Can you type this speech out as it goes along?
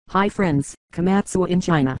Hi friends, Komatsu in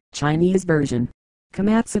China, Chinese version.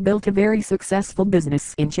 Komatsu built a very successful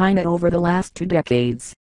business in China over the last 2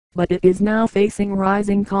 decades. But it is now facing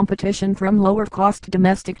rising competition from lower-cost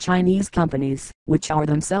domestic Chinese companies, which are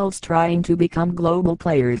themselves trying to become global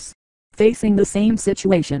players. Facing the same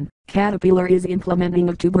situation, Caterpillar is implementing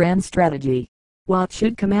a two-brand strategy. What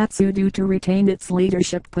should Komatsu do to retain its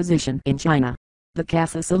leadership position in China?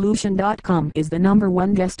 TheCaseSolution.com is the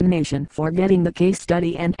 #1 destination for getting the case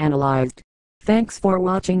study and analyzed. Thanks for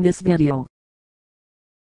watching this video.